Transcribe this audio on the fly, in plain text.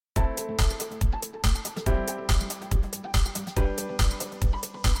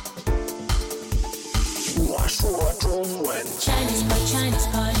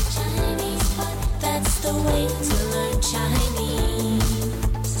the way to learn Chinese.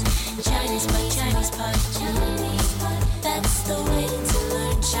 ChinesePod, ChinesePod, ChinesePod. That's the way to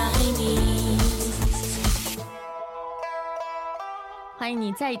learn Chinese. 欢迎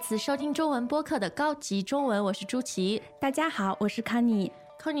你再一次收听中文播客的高级中文，我是朱琪。大家好，我是康妮。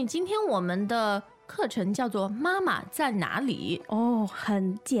康妮，今天我们的课程叫做妈妈在哪里？哦，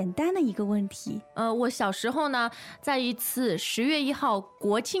很简单的一个问题。我小时候呢，在一次10月1号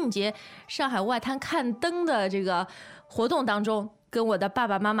国庆节上海外滩看灯的这个活动当中，跟我的爸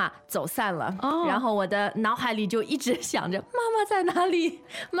爸妈妈走散了，然后我的脑海里就一直想着妈妈在哪里，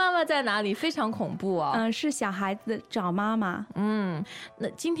妈妈在哪里，非常恐怖哦。是小孩子找妈妈。那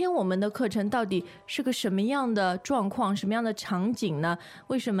今天我们的课程到底是个什么样的状况，什么样的场景呢？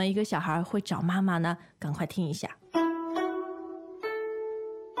为什么一个小孩会找妈妈呢？赶快听一下。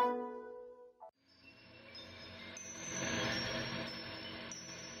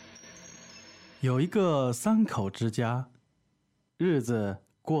有一个3口之家，日子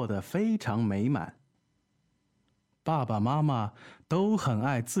过得非常美满。爸爸妈妈都很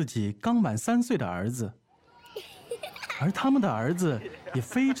爱自己刚满3岁的儿子，而他们的儿子也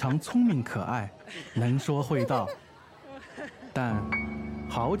非常聪明可爱，能说会道。但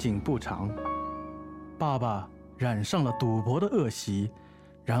好景不长，爸爸染上了赌博的恶习，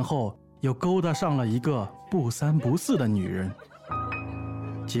然后又勾搭上了一个不三不四的女人。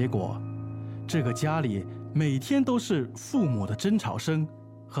结果这个家里每天都是父母的争吵声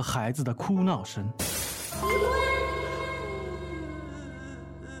和孩子的哭闹声。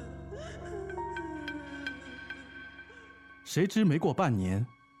谁知没过半年，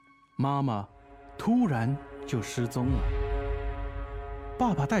妈妈突然就失踪了。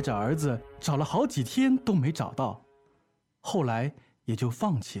爸爸带着儿子找了好几天都没找到，后来也就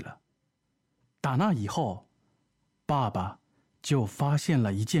放弃了。打那以后，爸爸就发现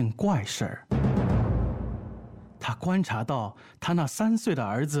了一件怪事儿。他观察到他那3岁的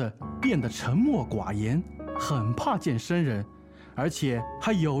儿子变得沉默寡言，很怕见生人，而且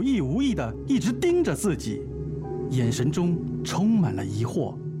还有意无意地一直盯着自己，眼神中充满了疑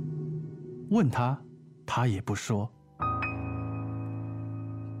惑。问他，他也不说。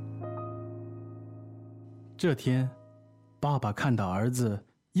这天，爸爸看到儿子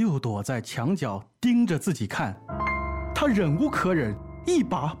又躲在墙角盯着自己看，他忍无可忍，一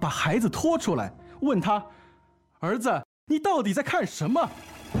把把孩子拖出来，问他：儿子，你到底在看什么？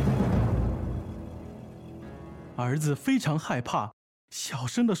儿子非常害怕，小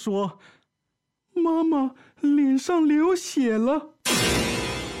声地说：妈妈脸上流血了。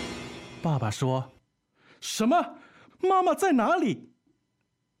爸爸说：什么？妈妈在哪里？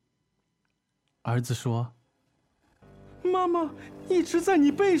儿子说：妈妈一直在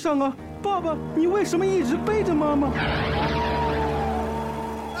你背上啊，爸爸，你为什么一直背着妈妈？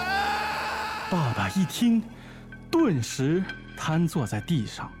爸爸一听，顿时瘫坐在地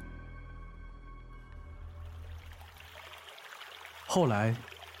上。后来，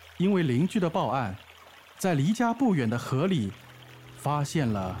因为邻居的报案，在离家不远的河里发现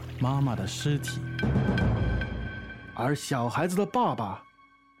了妈妈的尸体，而小孩子的爸爸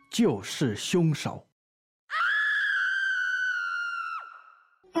就是凶手。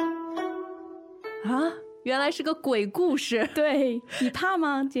啊，原来是个鬼故事。对，你怕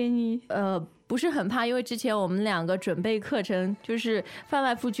吗，杰尼？不是很怕，因为之前我们2个准备课程，就是翻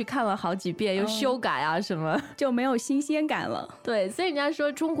来覆去看了好几遍，又修改啊什么，就没有新鲜感了。对，所以人家说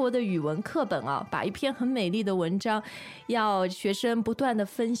中国的语文课本啊，把一篇很美丽的文章，要学生不断的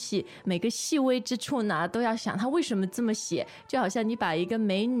分析每个细微之处呢，都要想他为什么这么写，就好像你把一个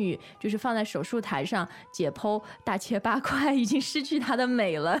美女就是放在手术台上解剖大切8块，已经失去她的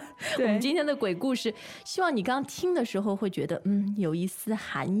美了。我们今天的鬼故事，希望你刚听的时候会觉得有一丝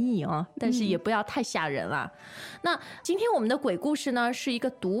含义哦，但是也不要太吓人了。那今天我们的鬼故事呢，是一个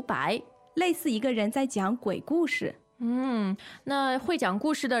独白，类似一个人在讲鬼故事。那会讲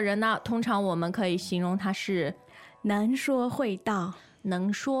故事的人呢，通常我们可以形容他是能说会道。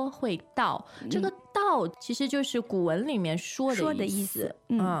能说会道，这个道其实就是古文里面说的意思。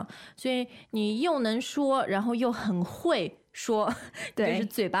所以你又能说，然后又很会说，对，就是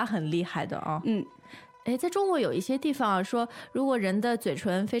嘴巴很厉害的啊。在中国有一些地方啊，说如果人的嘴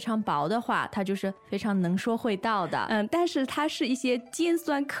唇非常薄的话，他就是非常能说会道的。但是它是一些尖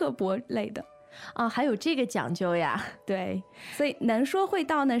酸刻薄类的。还有这个讲究呀。对，所以能说会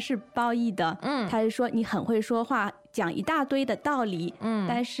道呢是褒义的。他是说你很会说话，讲一大堆的道理。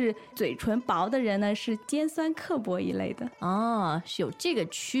但是嘴唇薄的人呢是尖酸刻薄一类的。是有这个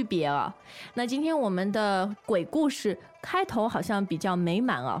区别啊。那今天我们的鬼故事开头好像比较美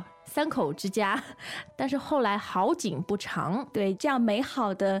满哦。3口之家，但是后来好景不长。对，这样美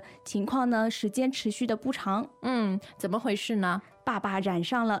好的情况呢，时间持续的不长。怎么回事呢？爸爸染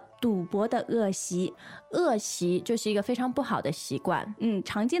上了赌博的恶习。恶习就是一个非常不好的习惯。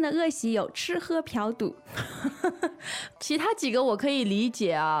常见的恶习有吃喝嫖赌。其他几个我可以理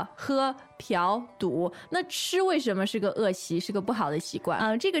解啊，喝嫖赌。那吃为什么是个恶习，是个不好的习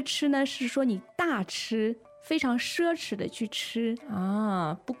惯？这个吃呢，是说你大吃，非常奢侈的去吃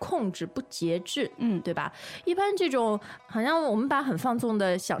啊，不控制不节制，对吧？一般这种好像我们把很放纵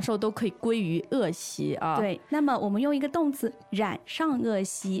的享受都可以归于恶习啊。对，那么我们用一个动词染上恶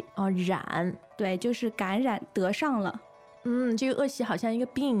习。染，对，就是感染得上了。这个恶习好像一个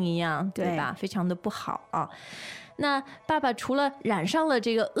病一样，对吧？非常的不好啊。那爸爸除了染上了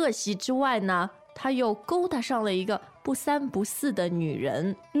这个恶习之外呢，他又勾搭上了一个不三不四的女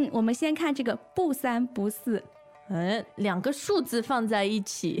人。我们先看这个不三不四。2个数字放在一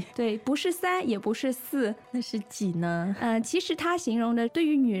起，对，不是3也不是4，那是几呢？其实它形容的对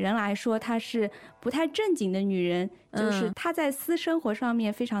于女人来说，她是不太正经的女人，就是她在私生活上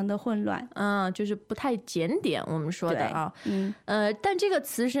面非常的混乱，就是不太检点，我们说的啊。但这个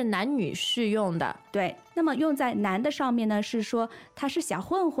词是男女适用的。对，那么用在男的上面呢，是说他是小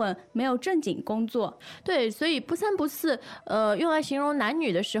混混，没有正经工作。对，所以不三不四，用来形容男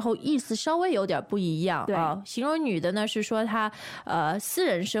女的时候，意思稍微有点不一样啊。形容女的呢，是说他私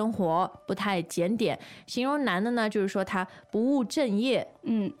人生活不太检点；形容男的呢，就是说他不务正业，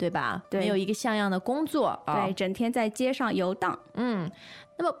对吧？对，没有一个像样的工作，对，整天在街上游荡。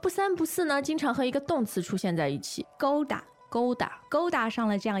那么不三不四呢，经常和一个动词出现在一起，勾搭。勾搭上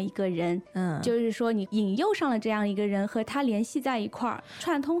了这样一个人，就是说你引诱上了这样一个人，和他联系在一块儿，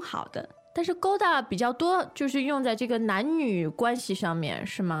串通好的。但是勾搭比较多，就是用在这个男女关系上面，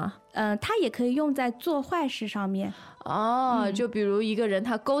是吗？它也可以用在做坏事上面。就比如一个人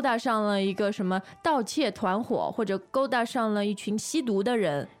他勾搭上了一个什么盗窃团伙，或者勾搭上了一群吸毒的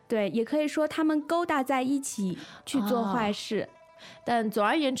人。对，也可以说他们勾搭在一起去做坏事。但总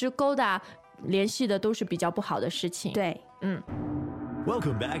而言之，勾搭联系的都是比较不好的事情。对。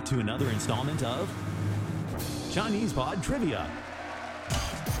Welcome back to another installment of ChinesePod Trivia.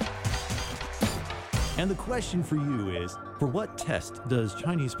 And the question for you is, for what test does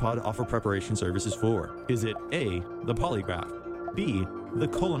ChinesePod offer preparation services for? Is it A, the polygraph, B, the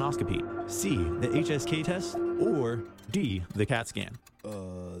colonoscopy, C, the HSK test, or D, the CAT scan?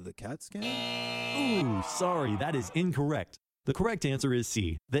 The CAT scan? Ooh, sorry, that is incorrect. The correct answer is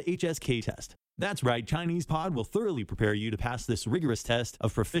C, the HSK test. That's right, ChinesePod will thoroughly prepare you to pass this rigorous test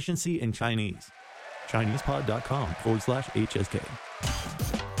of proficiency in Chinese. ChinesePod.com/HSK.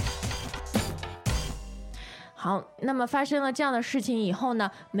 好，那么发生了这样的事情以后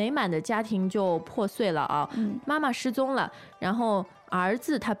呢，美满的家庭就破碎了啊。妈妈失踪了，然后儿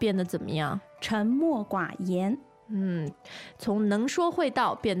子他变得怎么样？沉默寡言。从能说会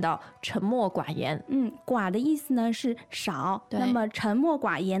道变到沉默寡言。寡的意思呢是少，那么沉默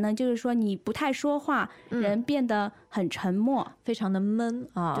寡言呢，就是说你不太说话，人变得很沉默，非常的闷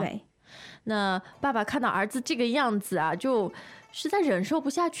啊。对，那爸爸看到儿子这个样子啊，就实在忍受不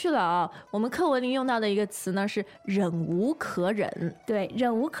下去了啊。我们课文里用到的一个词呢是忍无可忍。对，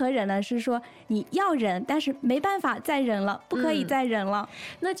忍无可忍呢是说你要忍，但是没办法再忍了，不可以再忍了。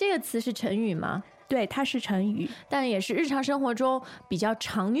那这个词是成语吗？对，它是成语，但也是日常生活中比较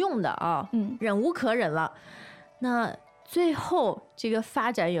常用的啊。忍无可忍了。那最后这个发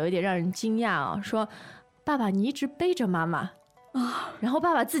展有一点让人惊讶啊，说爸爸你一直背着妈妈啊，然后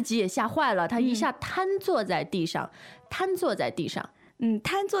爸爸自己也吓坏了，他一下瘫坐在地上。瘫坐在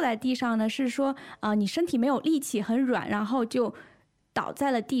地上呢是说你身体没有力气，很软，然后就倒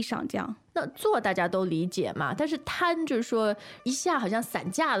在了地上这样。那坐大家都理解嘛，但是瘫就是说一下好像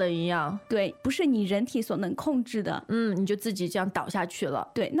散架了一样。对，不是你人体所能控制的。你就自己这样倒下去了。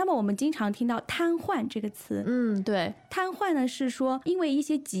对，那么我们经常听到瘫痪这个词。对，瘫痪呢是说因为一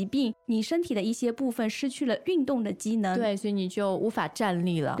些疾病，你身体的一些部分失去了运动的机能。对，所以你就无法站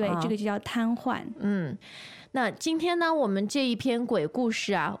立了。对，这个就叫瘫痪。那今天呢，我们这一篇鬼故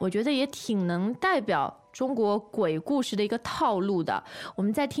事啊，我觉得也挺能代表中国鬼故事的一个套路的。我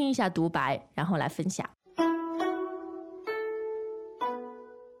们再听一下独白，然后来分享。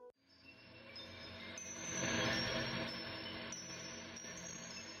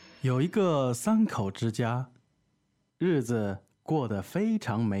有一个3口之家，日子过得非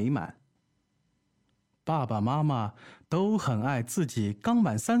常美满。爸爸妈妈都很爱自己刚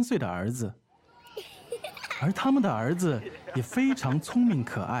满3岁的儿子，而他们的儿子也非常聪明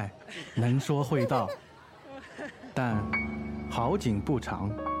可爱，能说会道。但好景不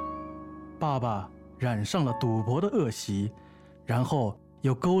长，爸爸染上了赌博的恶习，然后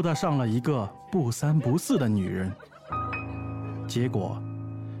又勾搭上了一个不三不四的女人。结果，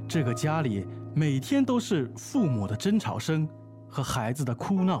这个家里每天都是父母的争吵声和孩子的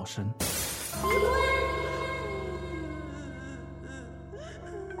哭闹声。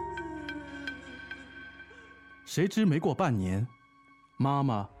谁知没过半年，妈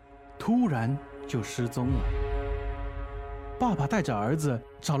妈突然就失踪了。爸爸带着儿子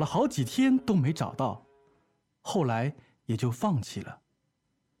找了好几天都没找到，后来也就放弃了。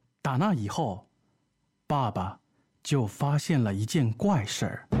打那以后，爸爸就发现了一件怪事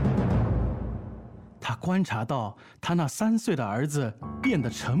儿。他观察到他那3岁的儿子变得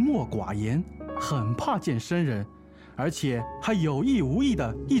沉默寡言，很怕见生人，而且还有意无意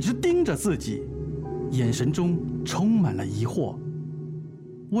地一直盯着自己，眼神中充满了疑惑。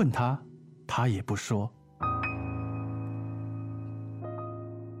问他，他也不说。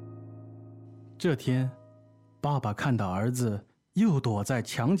这天，爸爸看到儿子又躲在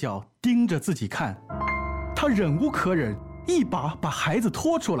墙角盯着自己看，他忍无可忍，一把把孩子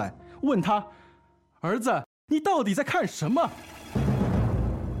拖出来，问他：“儿子，你到底在看什么？”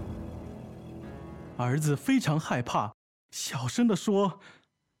儿子非常害怕，小声地说：“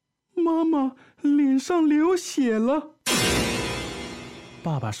妈妈脸上流血了。”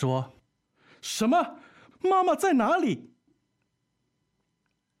爸爸说：“什么？妈妈在哪里？”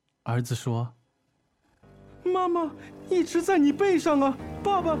儿子说：“妈妈一直在你背上啊，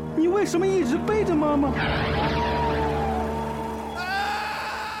爸爸，你为什么一直背着妈妈？”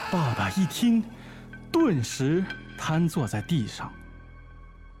爸爸一听，顿时瘫坐在地上。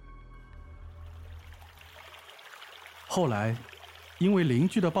后来，因为邻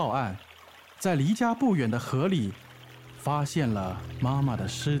居的报案，在离家不远的河里发现了妈妈的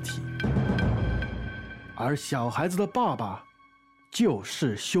尸体，而小孩子的爸爸就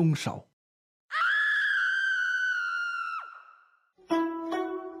是凶手。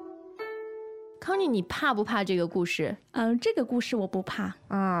康妮，你怕不怕这个故事？这个故事我不怕。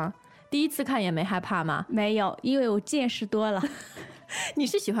第一次看也没害怕吗？没有，因为我见识多了。你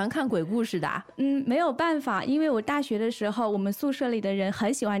是喜欢看鬼故事的啊？没有办法，因为我大学的时候，我们宿舍里的人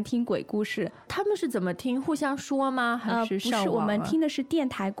很喜欢听鬼故事。他们是怎么听？互相说吗？还是上网啊？不是，我们听的是电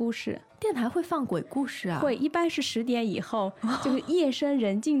台故事。电台会放鬼故事啊？会，一般是10点以后，就是夜深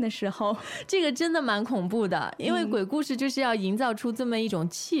人静的时候。这个真的蛮恐怖的，因为鬼故事就是要营造出这么一种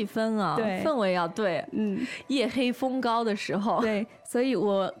气氛啊，对，氛围要对，夜黑风高的时候，对，所以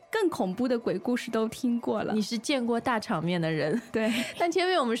我更恐怖的鬼故事都听过了。你是见过大场面的人，对。但前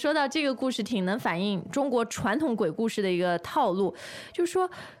面我们说到这个故事挺能反映中国传统鬼故事的一个套路，就是说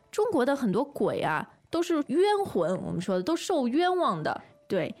中国的很多鬼啊都是冤魂，我们说的都受冤枉的。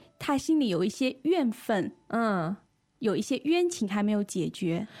对，他心里有一些怨愤，有一些冤情还没有解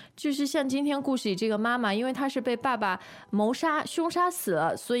决。就是像今天故事里这个妈妈，因为她是被爸爸凶杀死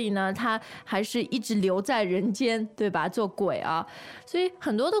了，所以呢她还是一直留在人间，对吧？做鬼啊。所以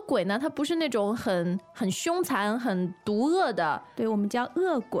很多的鬼呢，它不是那种很凶残很毒恶的，对，我们叫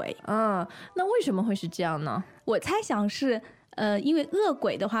恶鬼。那为什么会是这样呢？我猜想是因为恶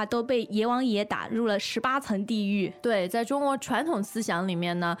鬼的话都被阎王爷打入了18层地狱。对，在中国传统思想里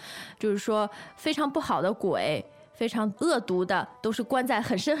面呢，就是说非常不好的鬼，非常恶毒的，都是关在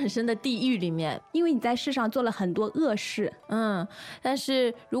很深很深的地狱里面，因为你在世上做了很多恶事。但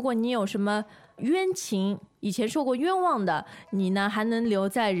是如果你有什么冤情，以前受过冤枉的，你呢还能留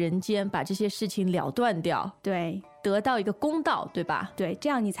在人间，把这些事情了断掉，对，得到一个公道，对吧？对，这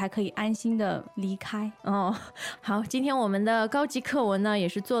样你才可以安心的离开。好，今天我们的高级课文呢，也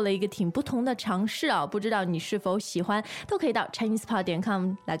是做了一个挺不同的尝试啊，不知道你是否喜欢，都可以到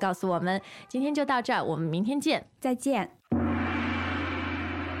ChinesePod.com 来告诉我们。今天就到这儿，我们明天见，再见。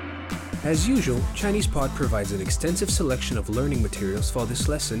As usual, ChinesePod provides an extensive selection of learning materials for this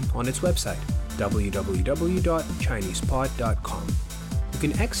lesson on its website, www.chinesepod.com. You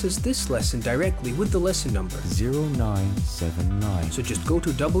can access this lesson directly with the lesson number 0979. So just go to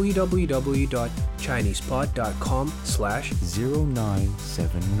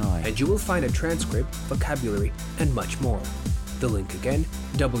www.chinesepod.com/0979 and you will find a transcript, vocabulary, and much more. The link again,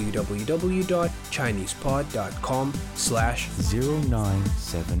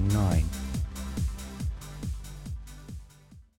 www.chinesepod.com/0979.